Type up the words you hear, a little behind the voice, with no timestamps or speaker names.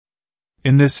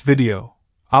In this video,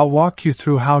 I'll walk you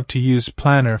through how to use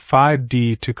Planner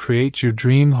 5D to create your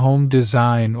dream home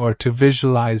design or to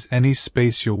visualize any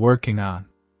space you're working on.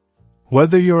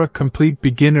 Whether you're a complete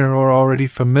beginner or already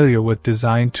familiar with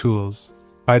design tools,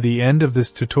 by the end of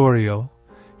this tutorial,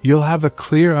 you'll have a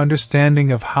clear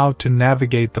understanding of how to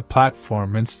navigate the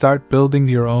platform and start building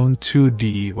your own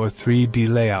 2D or 3D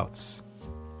layouts.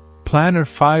 Planner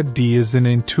 5D is an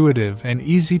intuitive and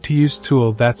easy-to-use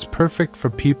tool that's perfect for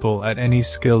people at any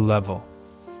skill level.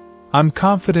 I'm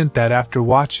confident that after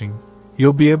watching,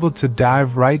 you'll be able to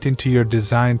dive right into your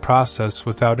design process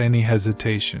without any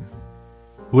hesitation.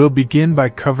 We'll begin by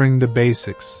covering the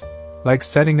basics, like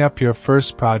setting up your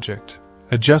first project,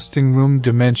 adjusting room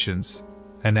dimensions,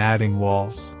 and adding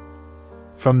walls.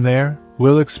 From there,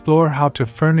 we'll explore how to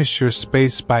furnish your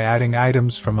space by adding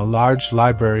items from a large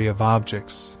library of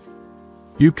objects.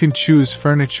 You can choose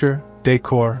furniture,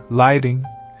 decor, lighting,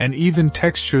 and even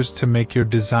textures to make your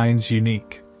designs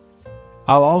unique.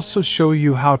 I'll also show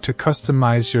you how to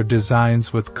customize your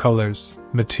designs with colors,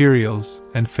 materials,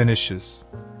 and finishes.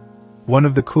 One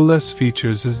of the coolest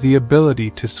features is the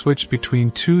ability to switch between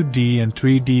 2D and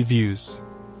 3D views,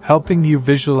 helping you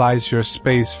visualize your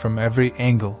space from every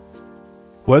angle.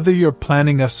 Whether you're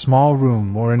planning a small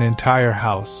room or an entire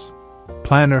house,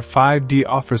 Planner 5D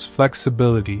offers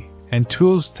flexibility and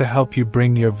tools to help you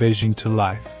bring your vision to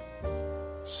life.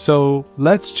 So,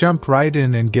 let's jump right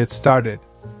in and get started.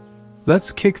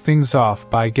 Let's kick things off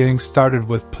by getting started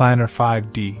with Planner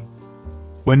 5D.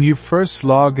 When you first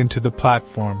log into the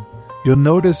platform, you'll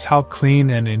notice how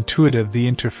clean and intuitive the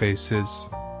interface is.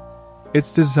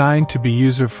 It's designed to be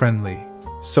user-friendly,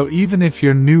 so even if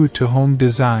you're new to home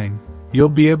design, you'll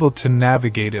be able to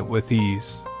navigate it with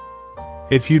ease.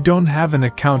 If you don't have an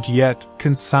account yet, you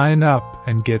can sign up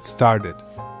and get started.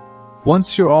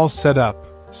 Once you're all set up,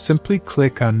 simply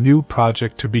click on New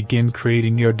Project to begin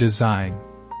creating your design.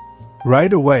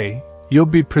 Right away, you'll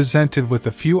be presented with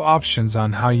a few options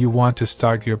on how you want to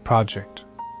start your project.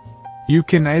 You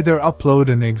can either upload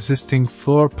an existing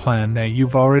floor plan that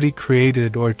you've already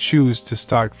created or choose to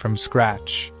start from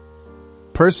scratch.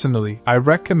 Personally, I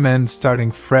recommend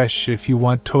starting fresh if you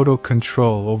want total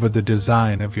control over the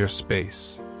design of your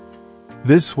space.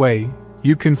 This way,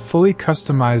 you can fully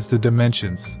customize the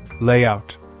dimensions,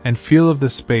 layout, and feel of the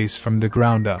space from the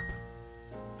ground up.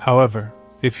 However,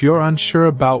 if you're unsure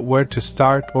about where to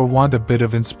start or want a bit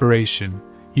of inspiration,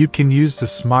 you can use the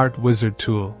Smart Wizard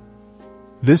tool.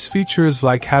 This feature is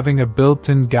like having a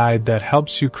built-in guide that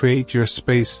helps you create your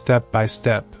space step by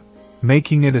step,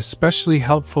 making it especially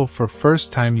helpful for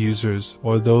first-time users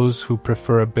or those who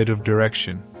prefer a bit of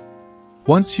direction.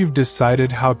 Once you've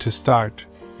decided how to start,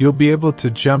 you'll be able to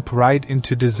jump right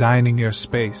into designing your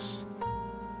space.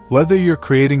 Whether you're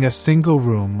creating a single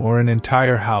room or an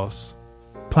entire house,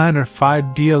 Planner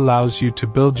 5D allows you to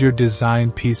build your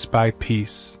design piece by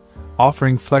piece,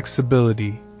 offering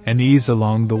flexibility and ease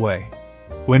along the way.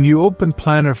 When you open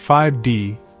Planner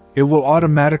 5D, it will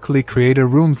automatically create a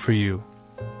room for you.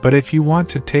 But if you want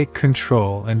to take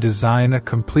control and design a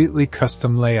completely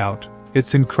custom layout,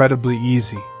 it's incredibly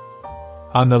easy.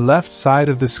 On the left side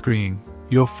of the screen,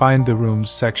 you'll find the Rooms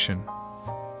section.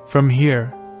 From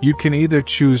here, you can either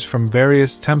choose from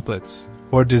various templates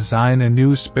or design a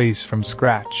new space from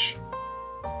scratch.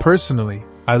 Personally,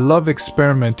 I love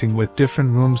experimenting with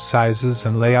different room sizes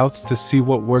and layouts to see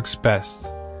what works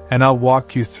best, and I'll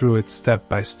walk you through it step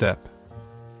by step.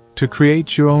 To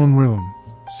create your own room,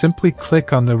 simply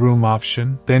click on the Room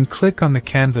option, then click on the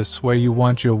canvas where you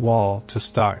want your wall to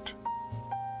start.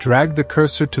 Drag the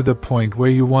cursor to the point where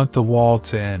you want the wall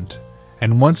to end,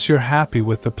 and once you're happy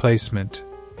with the placement,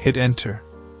 hit Enter.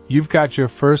 You've got your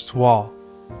first wall.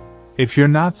 If you're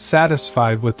not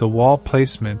satisfied with the wall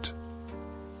placement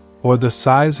or the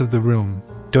size of the room,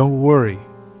 don't worry.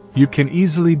 You can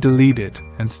easily delete it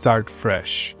and start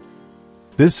fresh.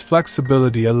 This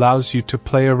flexibility allows you to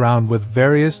play around with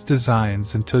various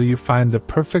designs until you find the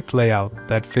perfect layout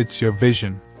that fits your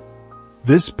vision.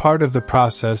 This part of the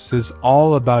process is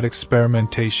all about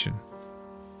experimentation.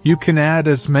 You can add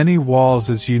as many walls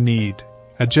as you need,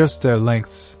 adjust their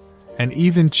lengths, and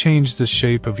even change the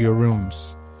shape of your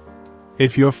rooms.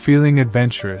 If you're feeling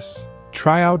adventurous,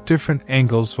 try out different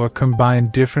angles or combine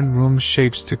different room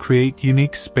shapes to create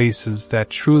unique spaces that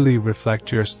truly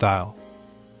reflect your style.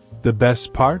 The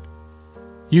best part?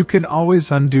 You can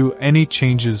always undo any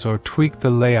changes or tweak the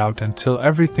layout until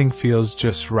everything feels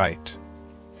just right.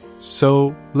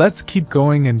 So, let's keep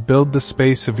going and build the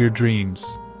space of your dreams.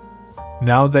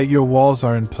 Now that your walls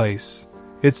are in place,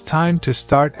 it's time to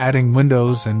start adding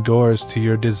windows and doors to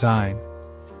your design.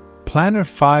 Planner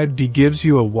 5D gives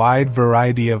you a wide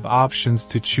variety of options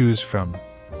to choose from,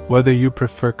 whether you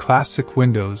prefer classic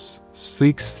windows,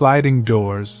 sleek sliding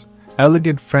doors,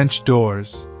 elegant French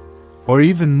doors, or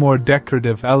even more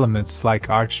decorative elements like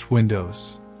arched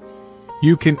windows.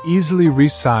 You can easily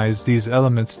resize these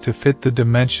elements to fit the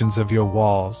dimensions of your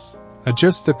walls,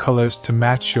 adjust the colors to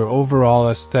match your overall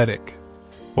aesthetic,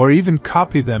 or even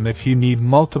copy them if you need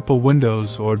multiple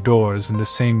windows or doors in the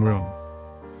same room.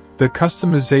 The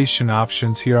customization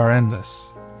options here are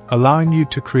endless, allowing you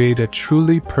to create a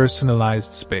truly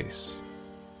personalized space.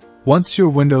 Once your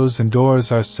windows and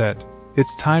doors are set,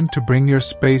 it's time to bring your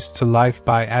space to life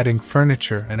by adding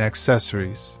furniture and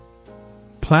accessories.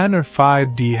 Planner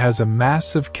 5D has a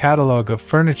massive catalog of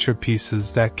furniture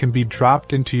pieces that can be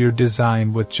dropped into your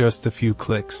design with just a few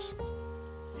clicks.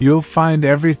 You'll find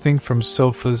everything from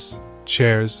sofas,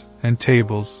 chairs, and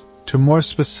tables, to more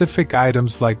specific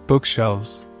items like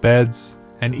bookshelves, beds,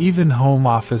 and even home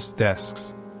office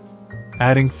desks.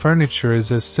 Adding furniture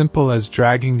is as simple as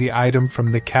dragging the item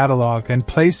from the catalog and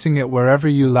placing it wherever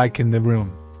you like in the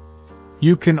room.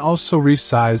 You can also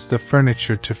resize the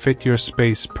furniture to fit your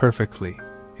space perfectly,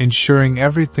 ensuring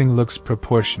everything looks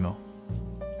proportional.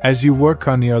 As you work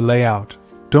on your layout,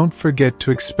 don't forget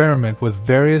to experiment with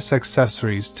various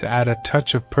accessories to add a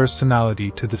touch of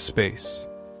personality to the space.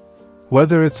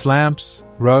 Whether it's lamps,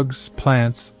 rugs,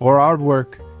 plants, or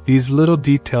artwork, these little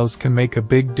details can make a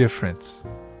big difference.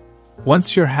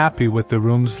 Once you're happy with the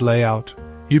room's layout,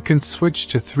 you can switch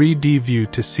to 3D view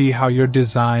to see how your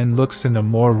design looks in a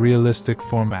more realistic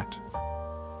format.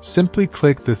 Simply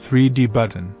click the 3D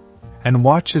button, and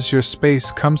watch as your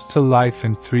space comes to life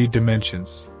in 3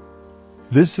 dimensions.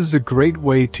 This is a great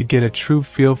way to get a true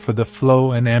feel for the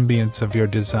flow and ambience of your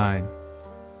design.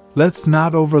 Let's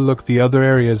not overlook the other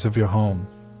areas of your home,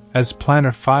 as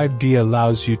Planner 5D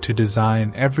allows you to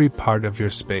design every part of your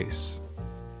space.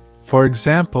 For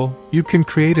example, you can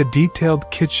create a detailed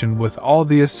kitchen with all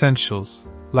the essentials,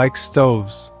 like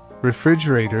stoves,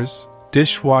 refrigerators,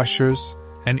 dishwashers,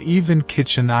 and even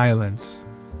kitchen islands.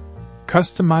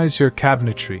 Customize your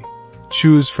cabinetry,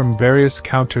 choose from various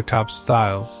countertop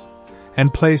styles,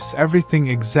 and place everything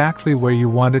exactly where you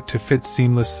want it to fit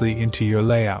seamlessly into your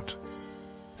layout.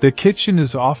 The kitchen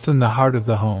is often the heart of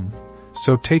the home,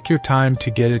 so take your time to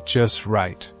get it just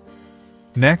right.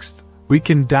 Next, we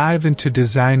can dive into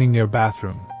designing your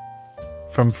bathroom.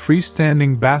 From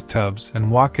freestanding bathtubs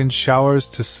and walk-in showers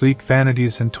to sleek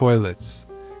vanities and toilets,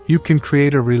 you can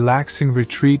create a relaxing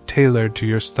retreat tailored to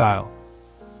your style.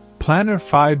 Planner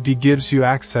 5D gives you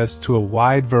access to a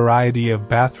wide variety of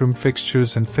bathroom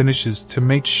fixtures and finishes to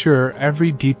make sure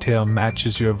every detail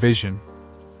matches your vision.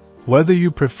 Whether you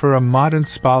prefer a modern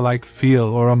spa-like feel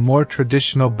or a more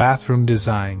traditional bathroom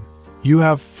design, you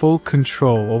have full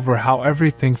control over how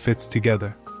everything fits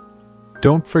together.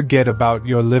 Don't forget about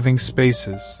your living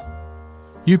spaces.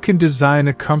 You can design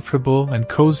a comfortable and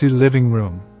cozy living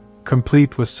room,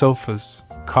 complete with sofas,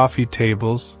 coffee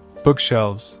tables,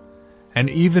 bookshelves, and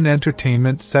even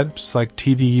entertainment setups like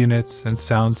TV units and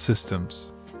sound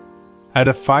systems. Add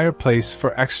a fireplace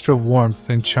for extra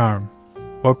warmth and charm,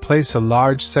 or place a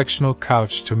large sectional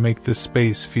couch to make the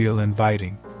space feel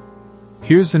inviting.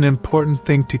 Here's an important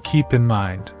thing to keep in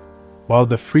mind. While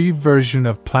the free version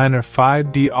of Planner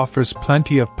 5D offers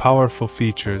plenty of powerful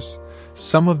features,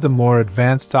 some of the more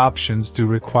advanced options do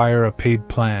require a paid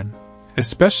plan,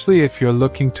 especially if you're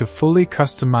looking to fully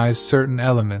customize certain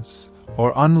elements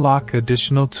or unlock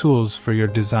additional tools for your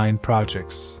design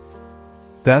projects.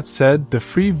 That said, the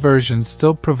free version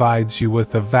still provides you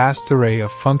with a vast array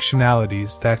of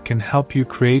functionalities that can help you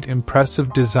create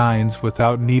impressive designs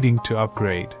without needing to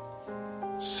upgrade.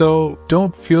 So,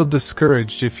 don't feel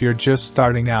discouraged if you're just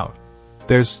starting out.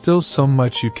 There's still so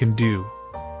much you can do.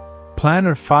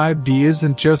 Planner 5D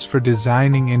isn't just for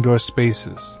designing indoor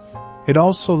spaces. It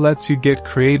also lets you get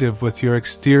creative with your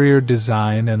exterior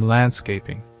design and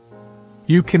landscaping.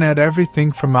 You can add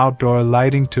everything from outdoor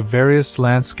lighting to various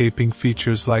landscaping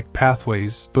features like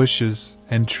pathways, bushes,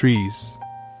 and trees.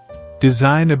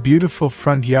 Design a beautiful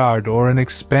front yard or an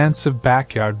expansive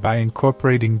backyard by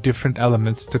incorporating different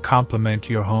elements to complement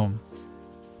your home.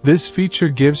 This feature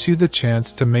gives you the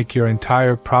chance to make your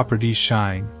entire property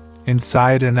shine,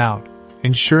 inside and out,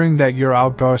 ensuring that your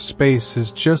outdoor space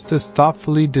is just as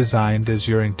thoughtfully designed as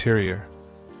your interior.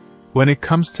 When it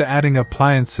comes to adding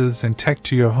appliances and tech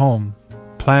to your home,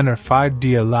 Planner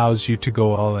 5D allows you to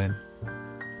go all in.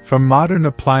 From modern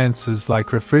appliances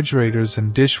like refrigerators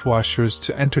and dishwashers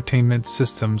to entertainment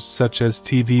systems such as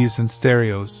TVs and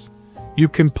stereos, you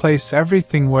can place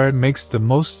everything where it makes the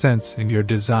most sense in your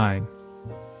design.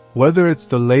 Whether it's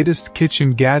the latest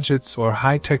kitchen gadgets or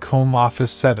high-tech home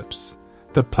office setups,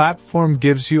 the platform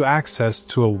gives you access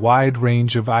to a wide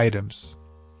range of items.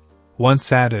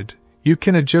 Once added, you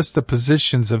can adjust the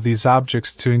positions of these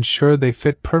objects to ensure they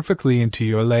fit perfectly into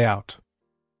your layout.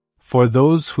 For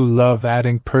those who love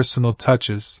adding personal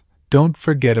touches, don't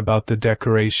forget about the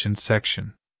decoration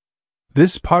section.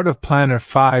 This part of Planner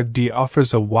 5D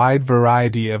offers a wide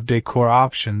variety of decor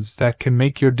options that can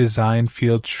make your design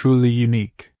feel truly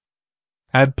unique.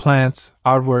 Add plants,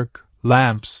 artwork,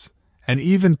 lamps, and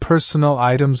even personal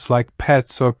items like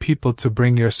pets or people to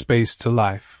bring your space to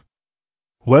life.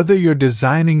 Whether you're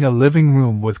designing a living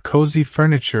room with cozy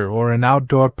furniture or an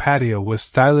outdoor patio with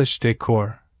stylish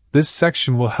decor, this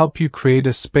section will help you create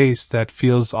a space that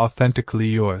feels authentically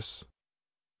yours.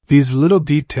 These little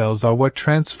details are what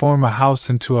transform a house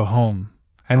into a home,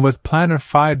 and with Planner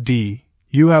 5D,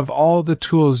 you have all the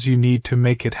tools you need to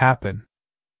make it happen.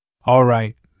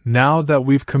 Alright, now that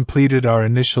we've completed our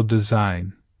initial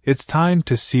design, it's time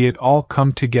to see it all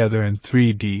come together in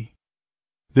 3D.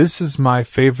 This is my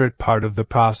favorite part of the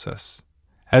process,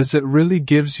 as it really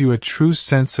gives you a true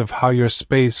sense of how your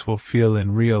space will feel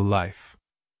in real life.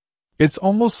 It's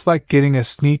almost like getting a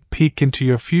sneak peek into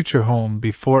your future home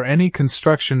before any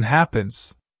construction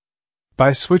happens.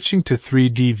 By switching to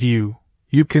 3D view,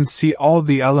 you can see all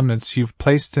the elements you've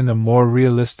placed in a more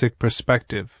realistic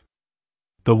perspective.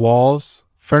 The walls,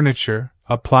 furniture,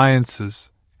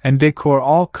 appliances, and decor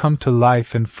all come to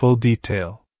life in full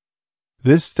detail.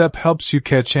 This step helps you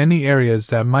catch any areas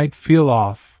that might feel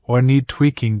off or need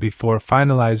tweaking before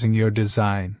finalizing your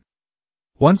design.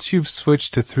 Once you've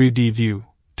switched to 3D view,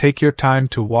 take your time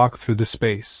to walk through the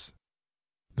space.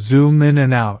 Zoom in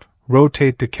and out,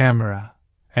 rotate the camera,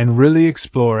 and really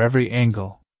explore every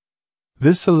angle.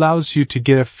 This allows you to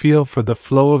get a feel for the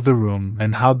flow of the room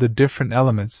and how the different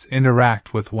elements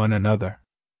interact with one another.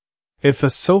 If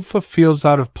a sofa feels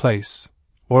out of place,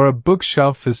 or a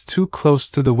bookshelf is too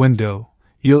close to the window,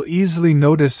 you'll easily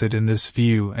notice it in this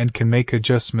view and can make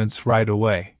adjustments right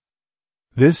away.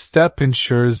 This step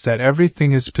ensures that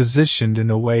everything is positioned in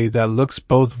a way that looks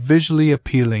both visually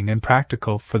appealing and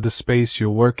practical for the space you're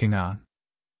working on.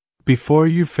 Before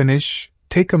you finish,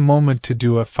 take a moment to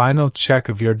do a final check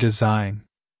of your design.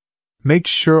 Make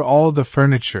sure all the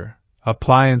furniture,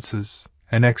 appliances,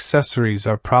 and accessories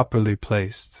are properly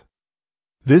placed.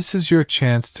 This is your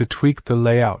chance to tweak the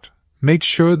layout. Make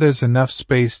sure there's enough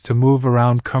space to move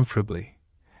around comfortably,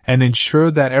 and ensure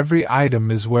that every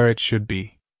item is where it should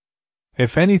be.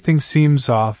 If anything seems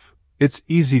off, it's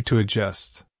easy to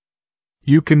adjust.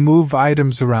 You can move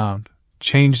items around,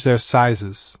 change their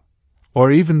sizes,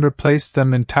 or even replace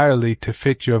them entirely to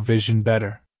fit your vision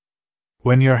better.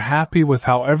 When you're happy with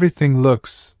how everything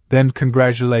looks, then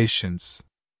congratulations.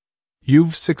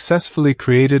 You've successfully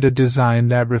created a design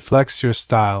that reflects your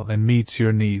style and meets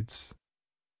your needs.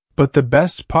 But the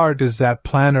best part is that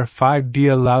Planner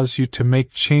 5D allows you to make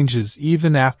changes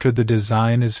even after the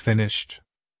design is finished.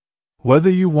 Whether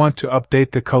you want to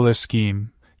update the color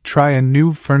scheme, try a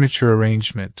new furniture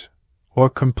arrangement, or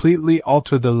completely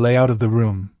alter the layout of the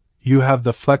room, you have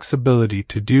the flexibility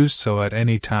to do so at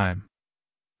any time.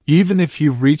 Even if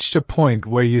you've reached a point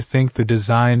where you think the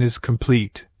design is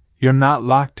complete, you're not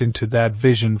locked into that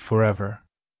vision forever.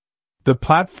 The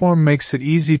platform makes it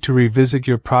easy to revisit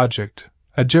your project,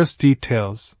 adjust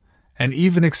details, and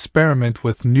even experiment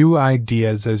with new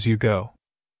ideas as you go.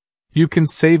 You can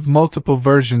save multiple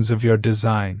versions of your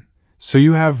design, so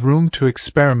you have room to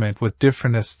experiment with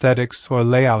different aesthetics or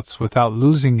layouts without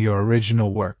losing your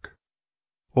original work.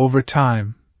 Over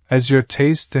time, as your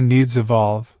taste and needs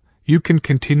evolve, you can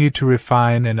continue to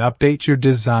refine and update your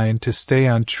design to stay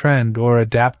on trend or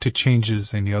adapt to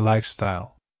changes in your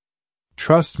lifestyle.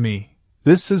 Trust me,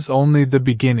 this is only the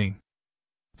beginning.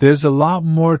 There's a lot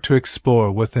more to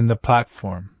explore within the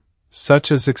platform,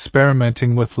 such as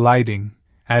experimenting with lighting,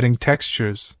 adding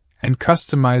textures, and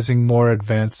customizing more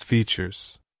advanced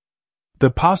features.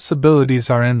 The possibilities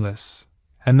are endless,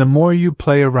 and the more you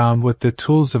play around with the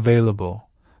tools available,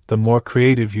 the more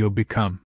creative you'll become.